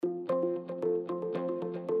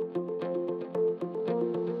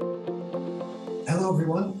Hello,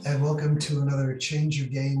 everyone, and welcome to another Change Your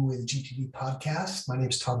Game with GTD podcast. My name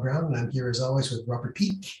is Todd Brown, and I'm here as always with Robert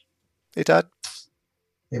Peak. Hey, Todd.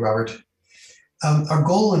 Hey, Robert. Our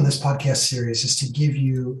goal in this podcast series is to give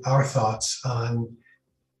you our thoughts on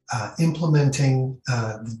implementing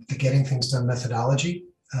the Getting Things Done methodology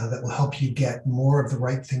that will help you get more of the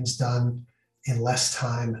right things done in less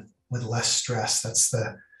time with less stress. That's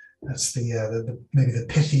maybe the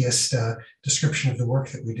pithiest description of the work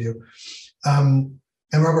that we do.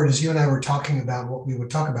 And Robert, as you and I were talking about what we would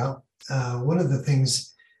talk about, one of the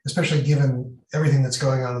things, especially given everything that's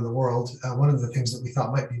going on in the world, one of the things that we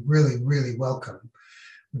thought might be really, really welcome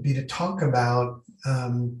would be to talk about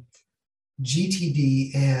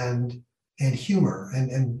GTD and humor.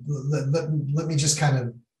 And let me just kind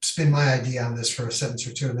of spin my idea on this for a sentence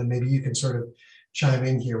or two, and then maybe you can sort of chime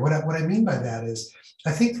in here. What I mean by that is,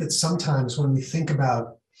 I think that sometimes when we think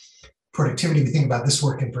about productivity, we think about this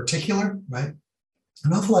work in particular, right?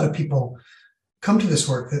 An awful lot of people come to this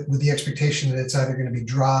work with the expectation that it's either going to be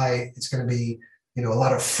dry, it's going to be, a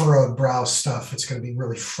lot of furrowed brow stuff, it's going to be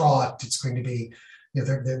really fraught, it's going to be,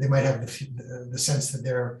 they might have the sense that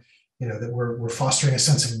that we're fostering a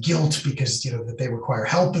sense of guilt because, that they require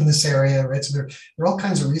help in this area, right? So there are all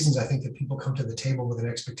kinds of reasons I think that people come to the table with an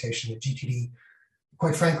expectation that GTD,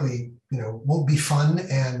 quite frankly, won't be fun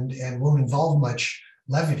and won't involve much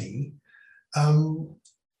levity. And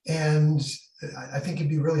I think it'd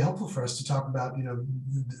be really helpful for us to talk about,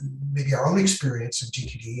 maybe our own experience of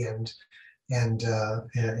GTD and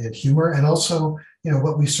humor, and also,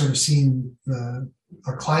 what we've sort of seen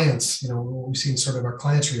our clients, what we've seen sort of our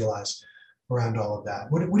clients realize around all of that.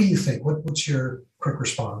 What do you think? What's your quick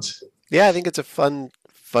response? Yeah, I think it's a fun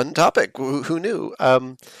topic. Who knew?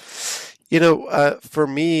 For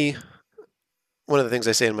me, one of the things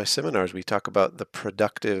I say in my seminars, we talk about the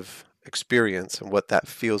productive experience and what that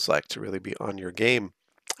feels like to really be on your game,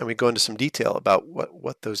 and we go into some detail about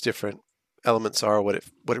what those different elements are, what it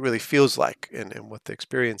really feels like, and what the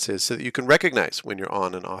experience is, so that you can recognize when you're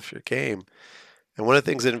on and off your game. And one of the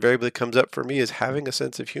things that invariably comes up for me is having a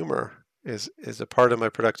sense of humor is a part of my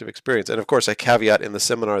productive experience. And of course, I caveat in the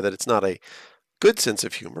seminar that it's not a good sense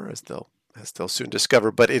of humor, as they'll soon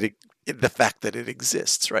discover, but the fact that it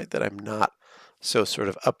exists, right? That I'm not so sort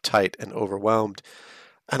of uptight and overwhelmed.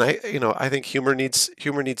 And I think humor needs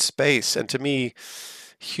space. And to me,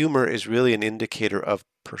 humor is really an indicator of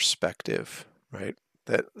perspective, right?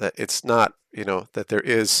 That it's not, that there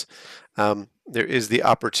is the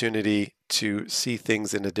opportunity to see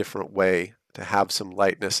things in a different way, to have some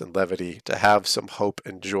lightness and levity, to have some hope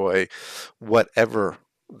and joy, whatever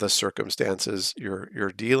the circumstances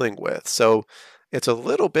you're dealing with. So it's a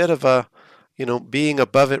little bit of a, being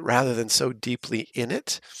above it rather than so deeply in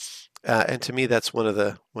it. And to me, that's one of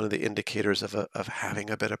the indicators of having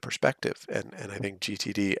a bit of perspective. And I think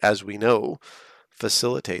GTD, as we know,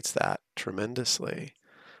 facilitates that tremendously.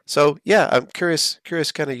 So yeah, I'm curious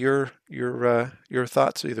kind of your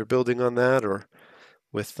thoughts, either building on that or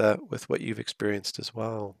with what you've experienced as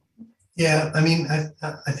well. Yeah, I mean,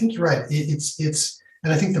 I think you're right.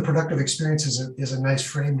 And I think the productive experience is a nice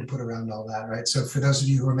frame to put around all that, right? So for those of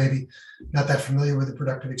you who are maybe not that familiar with the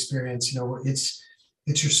productive experience,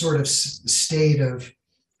 it's your sort of state of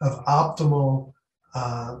optimal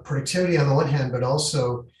productivity on the one hand, but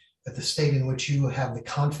also at the state in which you have the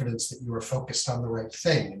confidence that you are focused on the right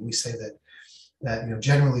thing. And we say that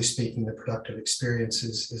generally speaking, the productive experience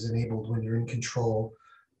is enabled when you're in control,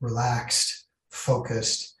 relaxed,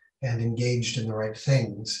 focused, and engaged in the right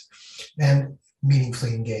things, and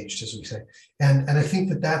meaningfully engaged, as we say. And I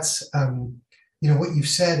think that's what you've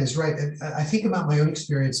said is right. I think about my own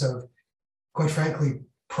experience of, quite frankly,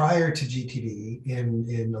 prior to GTD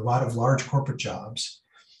in a lot of large corporate jobs.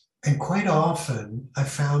 And quite often I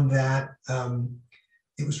found that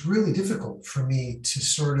it was really difficult for me to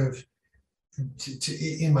sort of,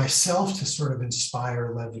 in myself, to sort of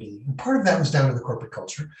inspire levity. And part of that was down to the corporate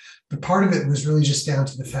culture, but part of it was really just down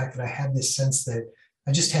to the fact that I had this sense that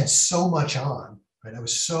I just had so much on, right? I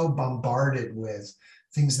was so bombarded with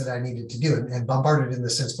things that I needed to do, and bombarded in the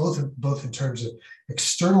sense both in terms of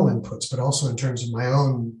external inputs, but also in terms of my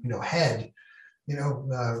own head,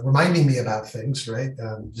 reminding me about things, right?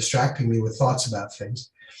 Distracting me with thoughts about things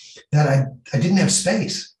that I didn't have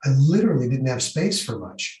space. I literally didn't have space for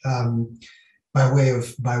much, by way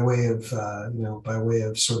of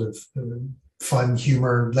sort of fun,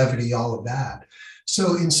 humor, levity, all of that.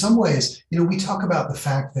 So in some ways, we talk about the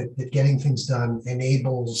fact that getting things done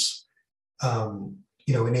enables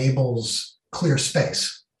clear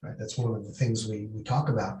space, right? That's one of the things we talk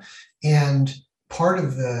about. And part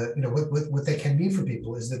of what they can mean for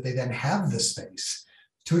people is that they then have the space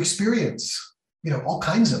to experience all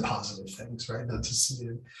kinds of positive things, right? Not just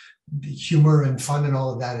humor and fun and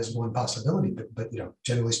all of that is one possibility, but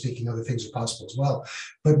generally speaking, other things are possible as well.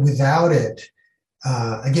 But without it,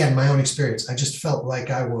 again, my own experience, I just felt like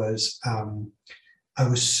I was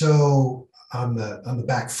so on the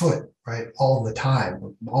back foot, right, all the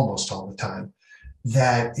time, almost all the time,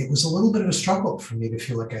 that it was a little bit of a struggle for me to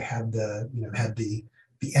feel like I had the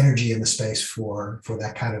energy and the space for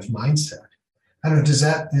that kind of mindset. I don't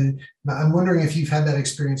know. I'm wondering if you've had that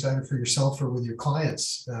experience either for yourself or with your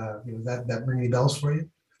clients. That ring any bells for you?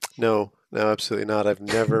 No, no, absolutely not. I've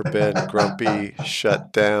never been grumpy,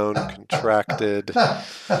 shut down, contracted,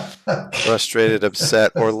 frustrated,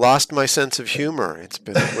 upset, or lost my sense of humor. It's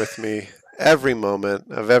been with me every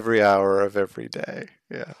moment of every hour of every day.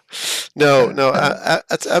 Yeah. No, no,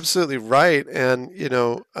 that's absolutely right. And,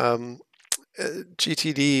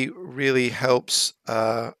 GTD really helps,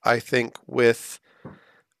 I think, with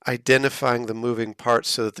identifying the moving parts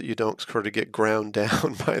so that you don't sort of get ground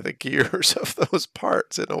down by the gears of those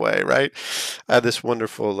parts in a way, right? I had this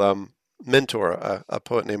wonderful mentor, a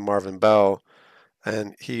poet named Marvin Bell,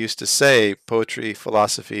 and he used to say poetry,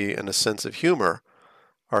 philosophy, and a sense of humor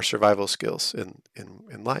are survival skills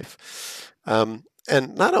in life.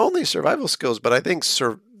 And not only survival skills, but I think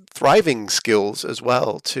thriving skills as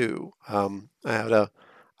well too. I had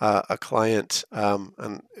a client,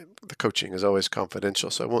 and the coaching is always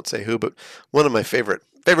confidential, so I won't say who, but one of my favorite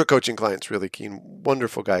coaching clients, really keen,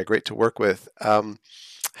 wonderful guy, great to work with,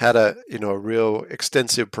 had a real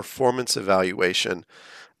extensive performance evaluation.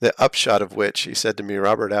 The upshot of which he said to me,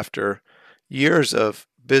 Robert, after years of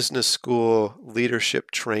business school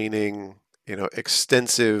leadership training,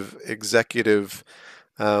 extensive executive,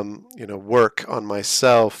 work on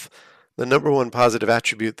myself, the number one positive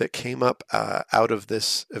attribute that came up out of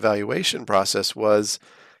this evaluation process was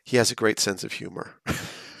he has a great sense of humor.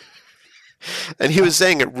 And he was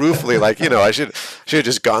saying it ruefully, like, I should have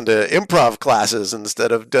just gone to improv classes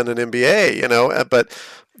instead of done an MBA, But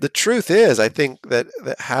the truth is, I think that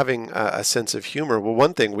having a sense of humor, well,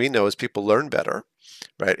 one thing we know is people learn better,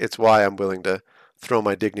 right? It's why I'm willing to throw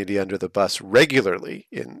my dignity under the bus regularly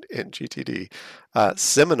in GTD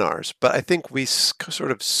seminars. But I think we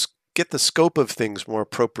sort of get the scope of things more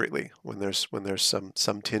appropriately when there's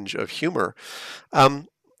some tinge of humor.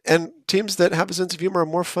 And teams that have a sense of humor are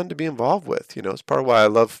more fun to be involved with. It's part of why I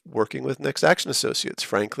love working with Next Action Associates,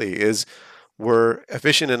 frankly, is we're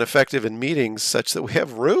efficient and effective in meetings such that we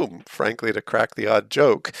have room, frankly, to crack the odd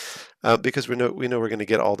joke, because we know we're going to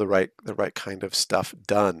get all the right kind of stuff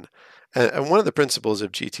done. And one of the principles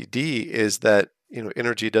of GTD is that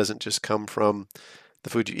energy doesn't just come from the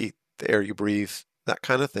food you eat, the air you breathe, that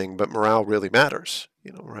kind of thing, but morale really matters.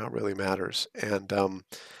 Morale really matters, and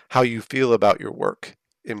how you feel about your work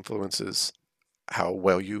influences how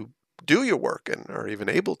well you do your work and are even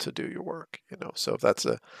able to do your work. So I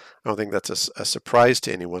don't think that's a surprise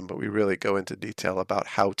to anyone, but we really go into detail about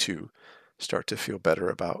how to start to feel better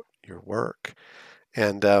about your work.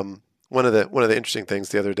 And one of the interesting things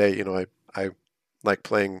the other day, I like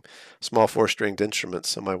playing small 4-stringed instruments,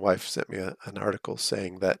 so my wife sent me an article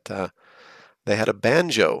saying that they had a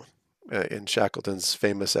banjo in Shackleton's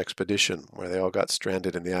famous expedition where they all got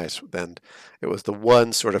stranded in the ice. And it was the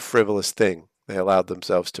one sort of frivolous thing they allowed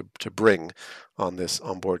themselves to bring on this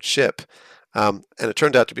onboard ship. And it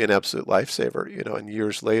turned out to be an absolute lifesaver, and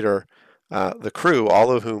years later, the crew,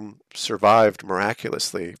 all of whom survived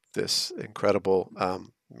miraculously this incredible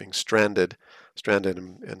being stranded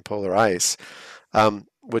in polar ice,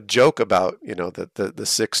 would joke about the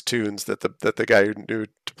 6 tunes that the guy who knew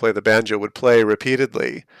to play the banjo would play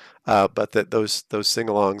repeatedly, but that those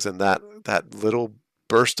sing-alongs and that little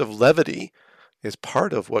burst of levity is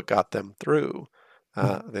part of what got them through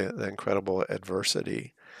the incredible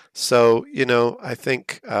adversity. So I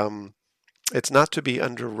think it's not to be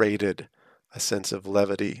underrated, a sense of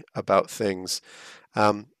levity about things,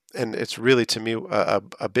 and it's really, to me,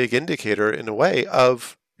 a big indicator in a way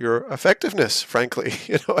of your effectiveness, frankly,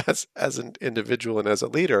 as an individual and as a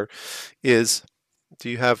leader, is do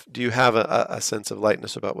you have a sense of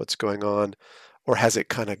lightness about what's going on, or has it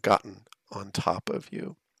kind of gotten on top of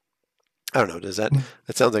you? I don't know.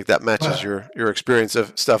 That sounds like that matches Well, your experience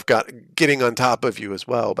of stuff getting on top of you as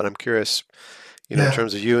well. But I'm curious, in yeah,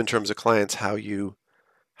 terms of you, in terms of clients, how you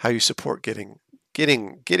support getting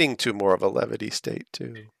to more of a levity state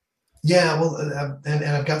too. yeah. Well, and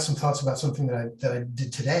I've got some thoughts about something that I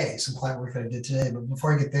did today, some client work that I did today. But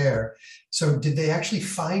before I get there, so did they actually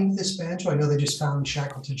find this banjo? I know they just found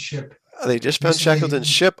Shackleton Ship They just found recently. Shackleton's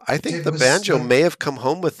ship. I think It the was banjo like, may have come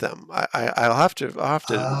home with them. I'll have to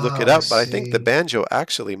look it I up, but I think the see. banjo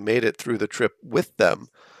actually made it through the trip with them.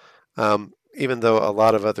 even though a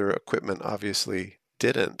lot of other equipment obviously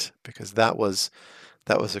didn't, because that was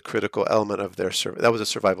a critical element of their that was a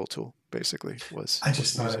survival tool, basically, I was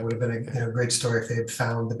just thought it would music. have been a, Yeah. great story if they had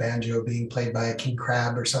found the banjo being played by a king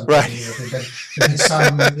crab or something. Right. You know, there'd been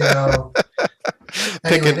some, anyway, never mind.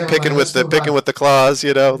 Let's move Picking on. with the claws,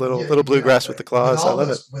 Yeah, little yeah, bluegrass with the claws. I love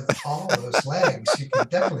it. with all those legs, you can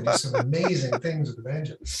definitely do some amazing things with the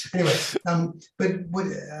banjo. Anyway, but what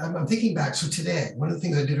I'm thinking back, so today, one of the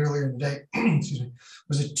things I did earlier in the day, excuse me,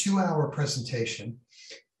 was a 2-hour presentation,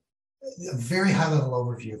 a very high level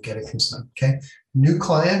overview of getting things done. Okay, new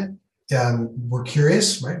client. We're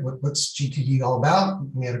curious, right? What's GTD all about?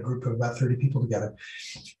 We had a group of about 30 people together.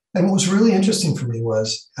 And what was really interesting for me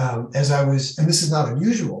was, as I was, and this is not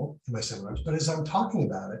unusual in my seminars, but as I'm talking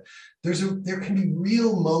about it, there can be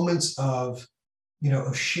real moments of,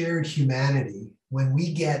 of shared humanity when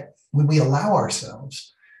we allow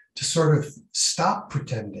ourselves to sort of stop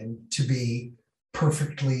pretending to be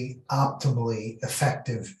perfectly, optimally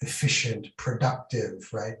effective, efficient, productive,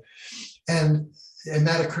 right? And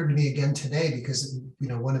that occurred to me again today because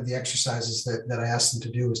one of the exercises that I asked them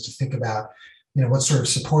to do was to think about what sort of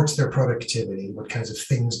supports their productivity, what kinds of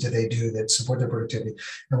things do they do that support their productivity,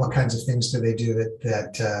 and what kinds of things do they do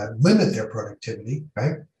that limit their productivity,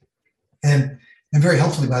 right? And very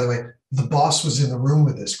helpfully, by the way, the boss was in the room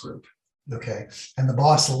with this group, okay, and the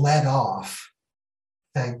boss led off.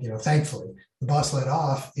 Thankfully, the boss led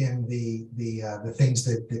off in the things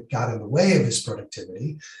that got in the way of his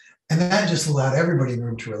productivity, and that just allowed everybody in the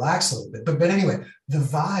room to relax a little bit. But anyway, the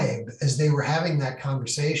vibe as they were having that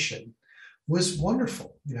conversation was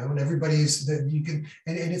wonderful, and everybody's that you can,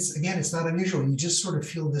 and it's again, it's not unusual. You just sort of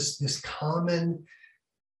feel this common,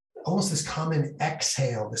 almost this common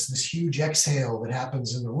exhale, this huge exhale that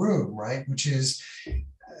happens in the room, right? Which is,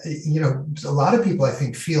 a lot of people I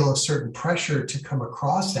think feel a certain pressure to come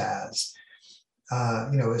across as,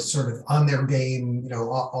 as sort of on their game,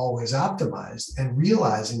 always optimized, and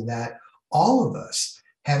realizing that all of us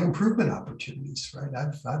have improvement opportunities, right?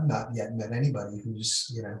 I've not yet met anybody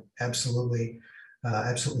who's, absolutely,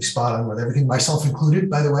 absolutely spot on with everything, myself included,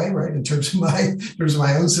 by the way, right? In terms of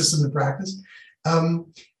my own system and practice. And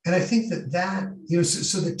I think that,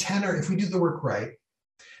 so the tenor, if we do the work right,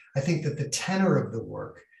 I think that the tenor of the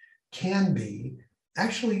work can be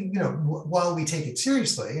actually, while we take it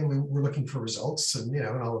seriously and we're looking for results and,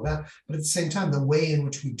 and all of that, but at the same time, the way in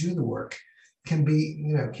which we do the work can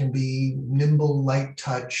be nimble, light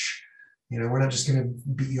touch. We're not just going to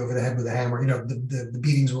beat you over the head with a hammer. The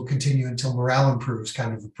beatings will continue until morale improves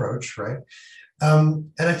kind of approach, right?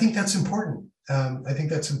 And I think that's important. I think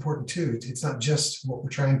that's important too. It's not just what we're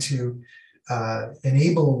trying to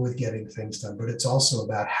enable with getting things done, but it's also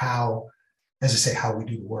about how, as I say, how we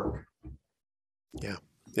do the work. Yeah,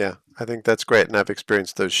 yeah, I think that's great, and I've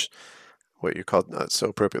experienced those what you called so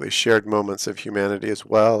appropriately shared moments of humanity as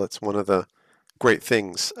well. It's one of the great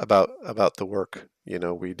things about the work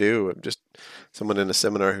we do. Just someone in a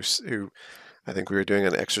seminar who I think we were doing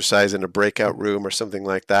an exercise in a breakout room or something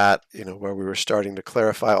like that, where we were starting to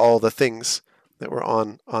clarify all the things that were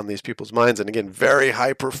on these people's minds, and again, very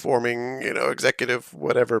high performing, executive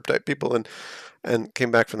whatever type people, and came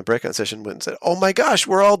back from the breakout session and said, "Oh my gosh,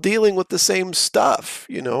 we're all dealing with the same stuff.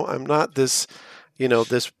 I'm not this,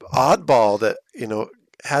 this oddball that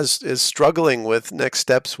is struggling with next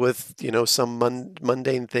steps with some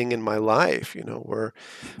mundane thing in my life. We're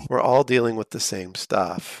all dealing with the same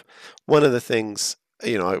stuff." One of the things,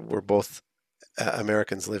 we're both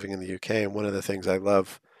Americans living in the UK, and one of the things I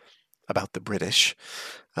love about the British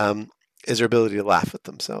is their ability to laugh at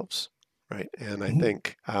themselves, right? And I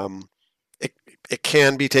think it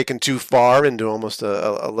can be taken too far into almost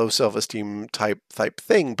a low self-esteem type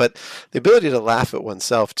thing, but the ability to laugh at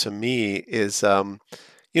oneself, to me, is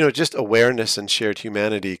just awareness and shared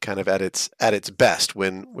humanity, kind of at its best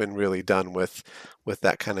when really done with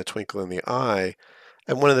that kind of twinkle in the eye.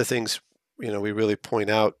 And one of the things we really point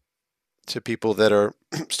out to people that are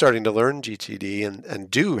starting to learn GTD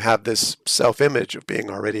and do have this self-image of being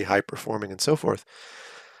already high performing and so forth,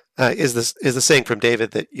 is the saying from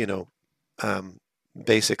David that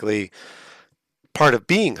basically part of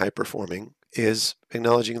being high performing is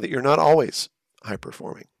acknowledging that you're not always high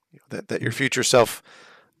performing, that your future self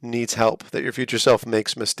needs help, that your future self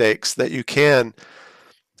makes mistakes, that you can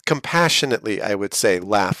compassionately, I would say,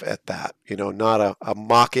 laugh at that, not a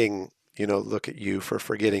mocking, look at you for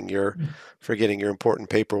forgetting your important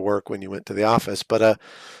paperwork when you went to the office, but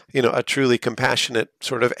a truly compassionate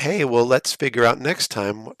sort of, hey, well, let's figure out next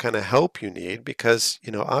time what kind of help you need, because,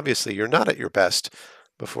 obviously you're not at your best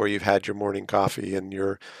before you've had your morning coffee and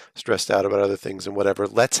you're stressed out about other things and whatever.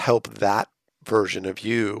 Let's help that version of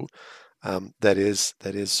you that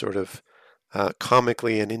is sort of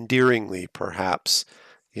comically and endearingly, perhaps,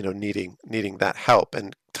 needing that help.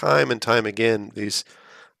 And time again, these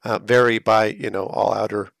vary by all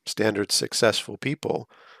outer standards successful people.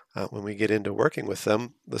 When we get into working with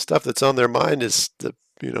them, the stuff that's on their mind is the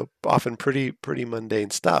often pretty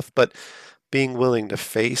mundane stuff, but being willing to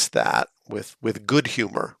face that with good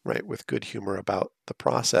humor, right? With good humor about the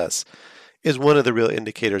process is one of the real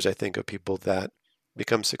indicators, I think, of people that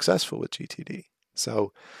become successful with GTD.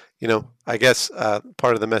 So, I guess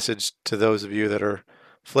part of the message to those of you that are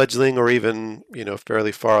fledgling or even,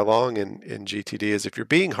 fairly far along in GTD is if you're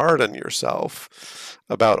being hard on yourself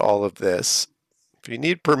about all of this, if you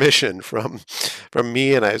need permission from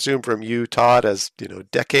me, and I assume from you, Todd, as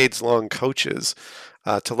decades long coaches,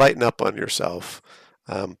 to lighten up on yourself,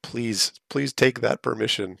 please take that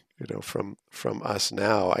permission, from us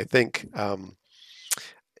now. I think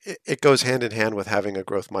it goes hand in hand with having a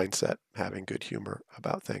growth mindset, having good humor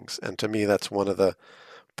about things, and to me, that's one of the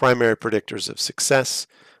primary predictors of success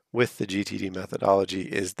with the GTD methodology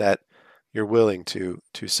is that you're willing to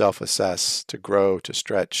self-assess, to grow, to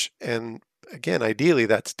stretch, and again, ideally,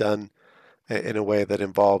 that's done in a way that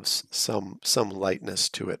involves some lightness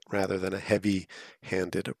to it rather than a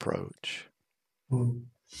heavy-handed approach. Mm.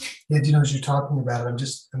 Yeah, as you're talking about it,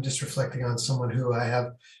 I'm just reflecting on someone who I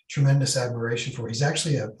have tremendous admiration for. He's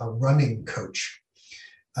actually a running coach.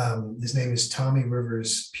 His name is Tommy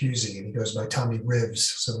Rivers Pusey, and he goes by Tommy Rivs.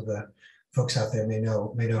 Some of the folks out there may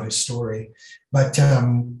know his story, but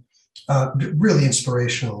really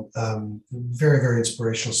inspirational, very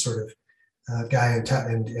inspirational sort of guy,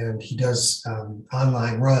 and he does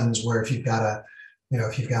online runs where if you've got an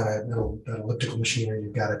elliptical machine or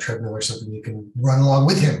you've got a treadmill or something, you can run along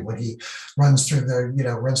with him when he runs through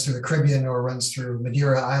the Caribbean or runs through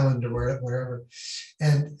Madeira Island or wherever.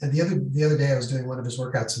 And the other day I was doing one of his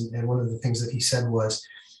workouts, and one of the things that he said was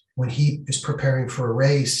when he is preparing for a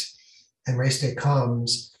race and race day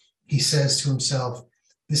comes, he says to himself,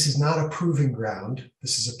 "This is not a proving ground.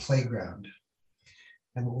 This is a playground."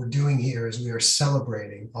 And what we're doing here is we are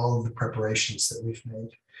celebrating all of the preparations that we've made.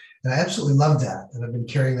 And I absolutely love that. And I've been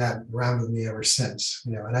carrying that around with me ever since.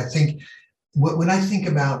 And I think when I think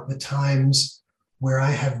about the times where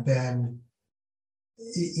I have been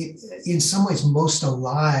in some ways most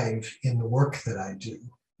alive in the work that I do,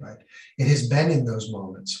 right? It has been in those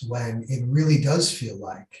moments when it really does feel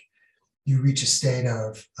like you reach a state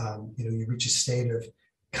of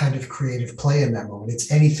kind of creative play in that moment. It's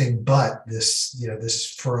anything but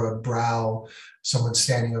this furrowed brow, someone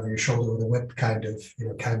standing over your shoulder with a whip kind of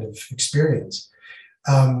experience.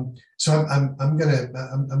 So I'm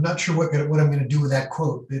not sure what I'm gonna do with that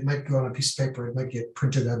quote. It might go on a piece of paper. It might get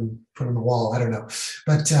printed and put on the wall. I don't know,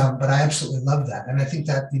 but I absolutely love that, and I think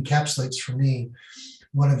that encapsulates for me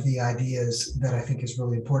one of the ideas that I think is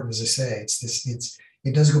really important. As I say,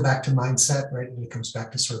 it does go back to mindset, right? And it comes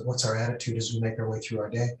back to sort of what's our attitude as we make our way through our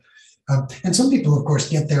day. And some people, of course,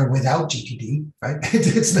 get there without GTD, right?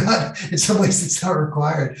 It's not, in some ways, it's not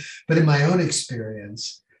required. But in my own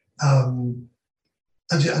experience, I'll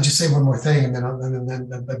just say one more thing, and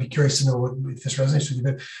then I'd be curious to know if this resonates with you.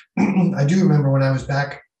 But I do remember when I was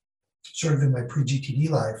back sort of in my pre-GTD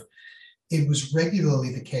life, it was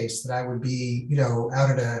regularly the case that I would be,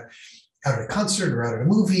 out at a concert or out at a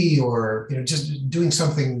movie or just doing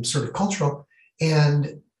something sort of cultural,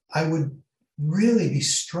 and I would really be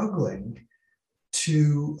struggling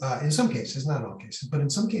to in some cases, not all cases, but in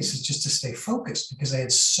some cases, just to stay focused because I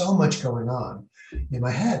had so much going on in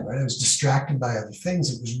my head, right? I was distracted by other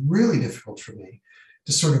things. It was really difficult for me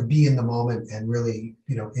to sort of be in the moment and really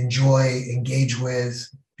enjoy, engage with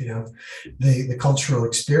the cultural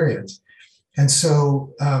experience. And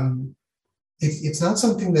so it's not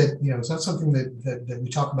something that that we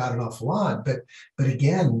talk about an awful lot, but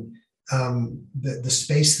again, the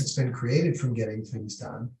space that's been created from getting things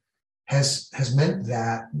done has meant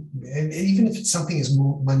that, and even if it's something as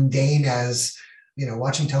mundane as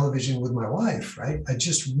watching television with my wife, right? I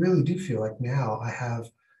just really do feel like now I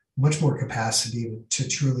have much more capacity to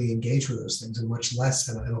truly engage with those things, and much less,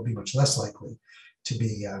 and I'll be much less likely to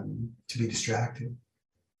be distracted.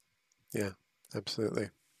 Yeah, absolutely.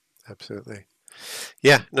 Absolutely.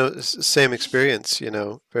 Yeah, no, same experience,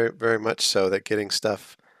 very much so, that getting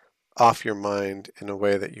stuff off your mind in a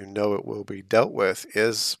way that it will be dealt with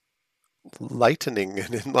is lightening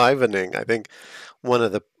and enlivening. I think one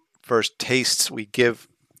of the first tastes we give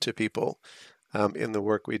to people in the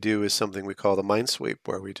work we do is something we call the mind sweep,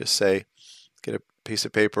 where we just say, get a piece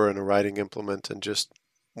of paper and a writing implement and just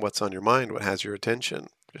what's on your mind, what has your attention,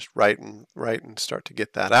 just write and start to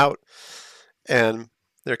get that out. And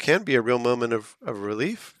there can be a real moment of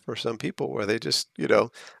relief for some people where they just,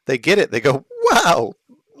 they get it. They go, wow,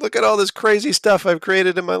 look at all this crazy stuff I've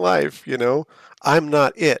created in my life. I'm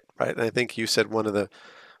not it, right? And I think you said one of the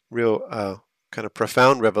real kind of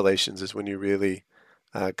profound revelations is when you really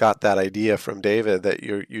got that idea from David that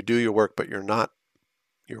you do your work, but you're not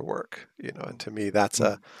your work. And to me, that's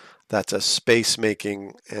a space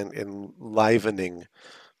making and enlivening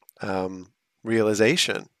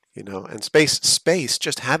realization. And space,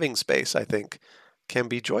 just having space, I think, can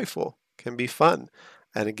be joyful, can be fun,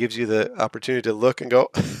 and it gives you the opportunity to look and go,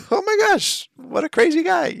 oh my gosh, what a crazy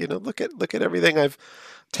guy. Look at everything I've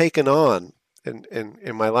taken on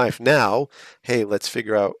in my life. Now, hey, let's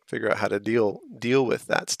figure out how to deal with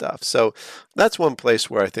that stuff. So that's one place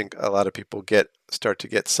where I think a lot of people start to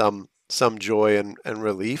get some joy and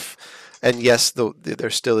relief. And yes, there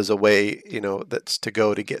still is a way, that's to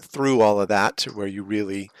go to get through all of that to where you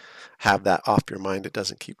really have that off your mind. It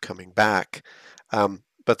doesn't keep coming back.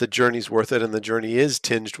 But the journey's worth it, and the journey is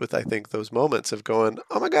tinged with, I think, those moments of going,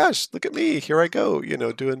 oh my gosh, look at me, here I go,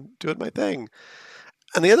 doing my thing.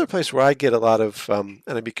 And the other place where I get a lot of, and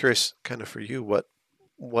I'd be curious, kind of for you,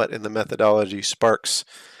 what in the methodology sparks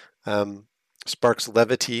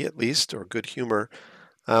levity at least, or good humor.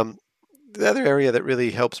 The other area that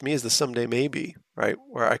really helps me is the someday maybe, right?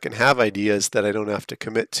 Where I can have ideas that I don't have to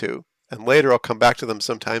commit to. And later I'll come back to them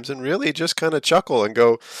sometimes and really just kind of chuckle and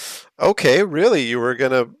go, okay, really, you were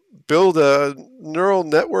going to build a neural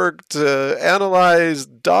network to analyze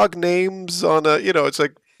dog names on it's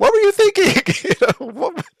like, what were you thinking?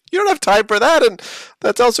 You don't have time for that. And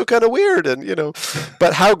that's also kind of weird. And,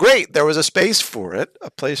 but how great. There was a space for it, a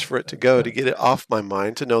place for it to go, to get it off my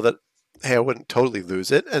mind, to know that, hey, I wouldn't totally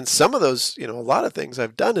lose it. And some of those, a lot of things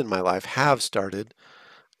I've done in my life have started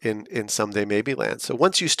in someday maybe land. So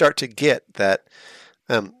once you start to get that,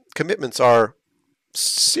 commitments are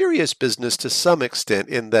serious business to some extent,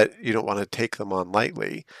 in that you don't want to take them on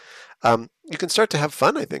lightly. You can start to have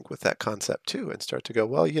fun, I think, with that concept too, and start to go,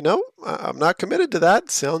 well, I'm not committed to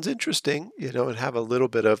that. Sounds interesting, and have a little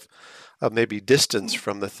bit of maybe distance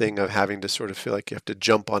from the thing of having to sort of feel like you have to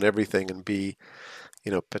jump on everything and be,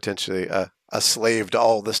 potentially a slave to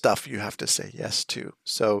all the stuff you have to say yes to.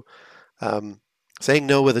 So saying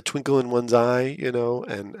no with a twinkle in one's eye,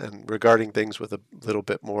 and regarding things with a little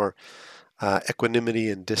bit more equanimity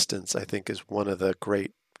and distance, I think, is one of the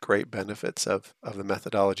great benefits of the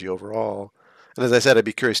methodology overall. And as I said, I'd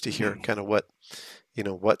be curious to hear kind of what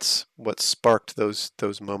sparked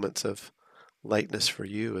those moments of lightness for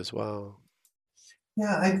you as well.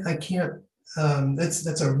 Yeah, I can't.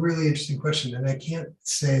 That's a really interesting question, and I can't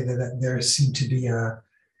say that there seemed to be a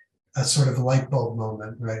sort of light bulb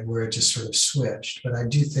moment, right, where it just sort of switched. But I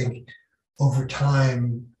do think over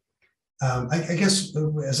time, I guess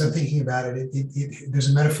as I'm thinking about it, there's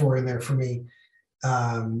a metaphor in there for me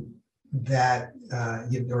that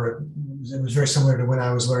or it was very similar to when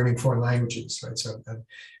I was learning foreign languages, right? So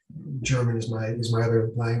German is my other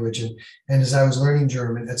language, and as I was learning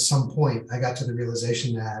German, at some point I got to the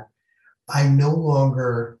realization that I no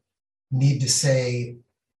longer need to say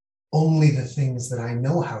only the things that I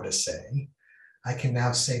know how to say. I can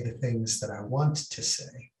now say the things that I want to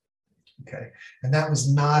say. Okay, and that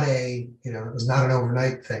was not it was not an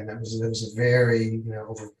overnight thing. It was a very,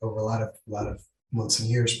 over a lot of months and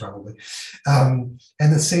years probably. And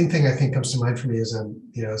the same thing I think comes to mind for me as I'm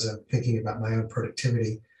thinking about my own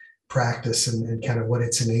productivity practice and kind of what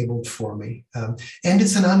it's enabled for me. And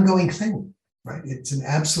it's an ongoing thing, right? It's an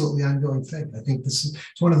absolutely ongoing thing. I think it's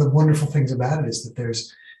one of the wonderful things about it, is that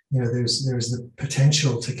there's the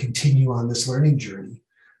potential to continue on this learning journey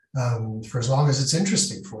for as long as it's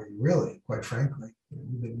interesting for you, really, quite frankly.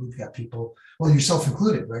 We've got people, well, yourself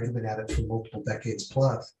included, right, who've been at it for multiple decades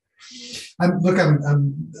plus. I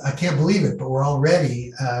can't believe it, but we're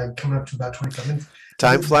already coming up to about 25 minutes.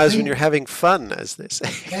 Time flies when you're having fun, as they say.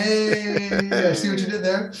 Hey, I see what you did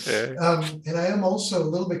there. Yeah. And I am also a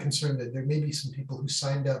little bit concerned that there may be some people who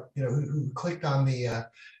signed up, who clicked on the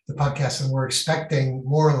podcast and were expecting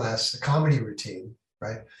more or less a comedy routine,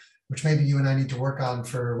 right? Which maybe you and I need to work on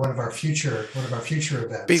for one of our future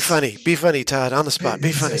events. Be funny, Todd, on the spot.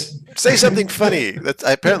 Be funny. Say something funny.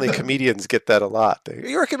 Apparently comedians get that a lot.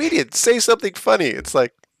 You're a comedian. Say something funny. It's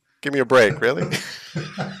like, give me a break, really.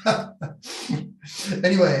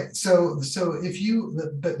 Anyway, so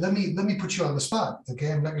but let me put you on the spot.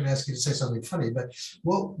 Okay, I'm not going to ask you to say something funny, but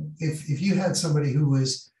if you had somebody who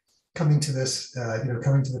was coming to this,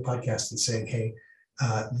 coming to the podcast and saying, hey,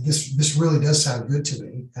 this really does sound good to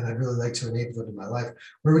me, and I'd really like to enable it in my life.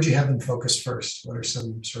 Where would you have them focus first? What are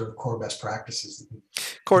some sort of core best practices that you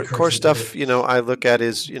Core encourage them to stuff, do? I look at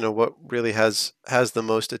is, what really has the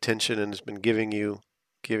most attention and has been giving you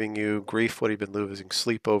grief, what have you been losing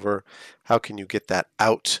sleep over? How can you get that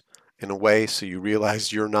out in a way so you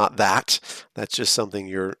realize you're not that? That's just something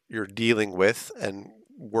you're dealing with and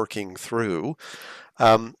working through.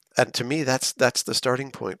 And to me, that's the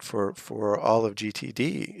starting point for all of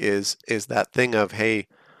GTD is that thing of, hey,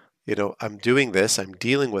 I'm doing this, I'm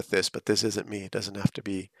dealing with this, but this isn't me. It doesn't have to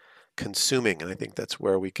be consuming, and I think that's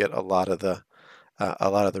where we get a lot of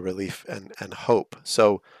the relief and hope.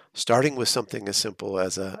 So starting with something as simple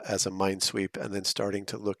as a mind sweep, and then starting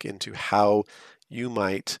to look into how you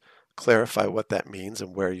might clarify what that means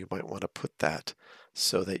and where you might want to put that,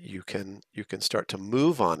 so that you can start to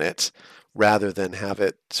move on it rather than have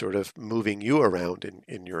it sort of moving you around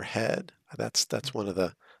in your head. That's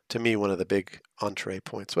to me, one of the big entree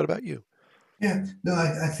points. What about you? Yeah, no,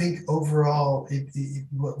 I think overall,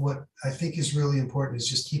 what I think is really important is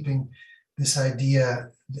just keeping this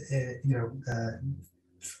idea,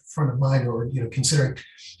 front of mind, or considering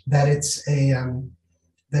that it's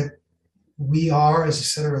that we are, as I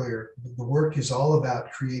said earlier, the work is all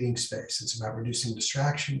about creating space. It's about reducing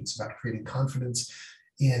distraction. It's about creating confidence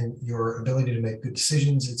in your ability to make good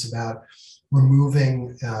decisions. It's about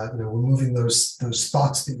removing those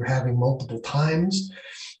thoughts that you're having multiple times.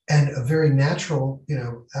 And a very natural,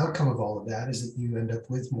 outcome of all of that is that you end up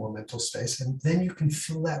with more mental space, and then you can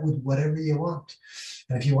fill that with whatever you want.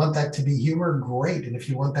 And if you want that to be humor, great. And if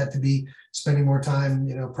you want that to be spending more time,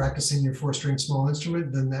 practicing your 4-string small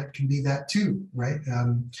instrument, then that can be that too, right?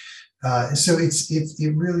 So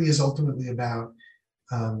it really is ultimately about.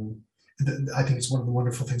 I think it's one of the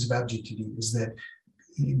wonderful things about GTD is that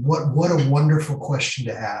what a wonderful question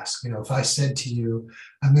to ask. If I said to you,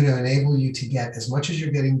 I'm going to enable you to get as much as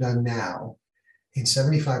you're getting done now in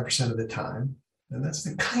 75% of the time, and that's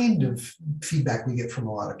the kind of feedback we get from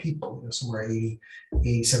a lot of people, somewhere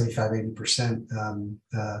 80, 75, 80%,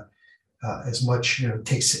 as much,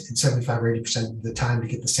 takes 75 or 80% of the time to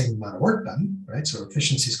get the same amount of work done, right? So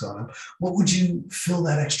efficiency's gone up. What would you fill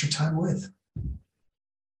that extra time with?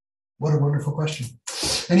 What a wonderful question.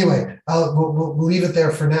 Anyway, we'll leave it there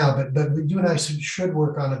for now, but you and I should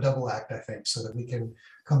work on a double act, I think, so that we can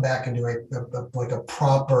come back and do like a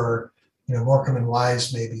proper, Morecambe and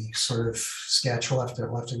Wise maybe sort of sketch. We'll have to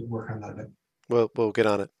work on that a bit. We'll get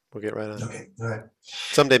on it. We'll get right on it. Okay, all right.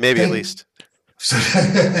 Someday, maybe, at Thank, least.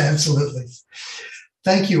 absolutely.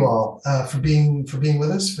 Thank you all for being with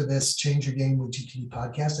us for this Change Your Game with GTD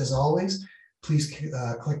podcast. As always, please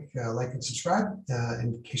click like and subscribe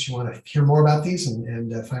in case you want to hear more about these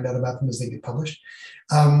and find out about them as they get published.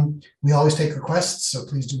 We always take requests, so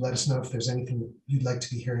please do let us know if there's anything you'd like to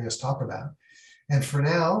be hearing us talk about. And for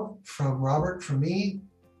now, from Robert, from me,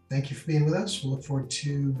 thank you for being with us. We'll look forward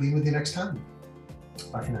to being with you next time.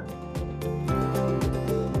 Bye for now.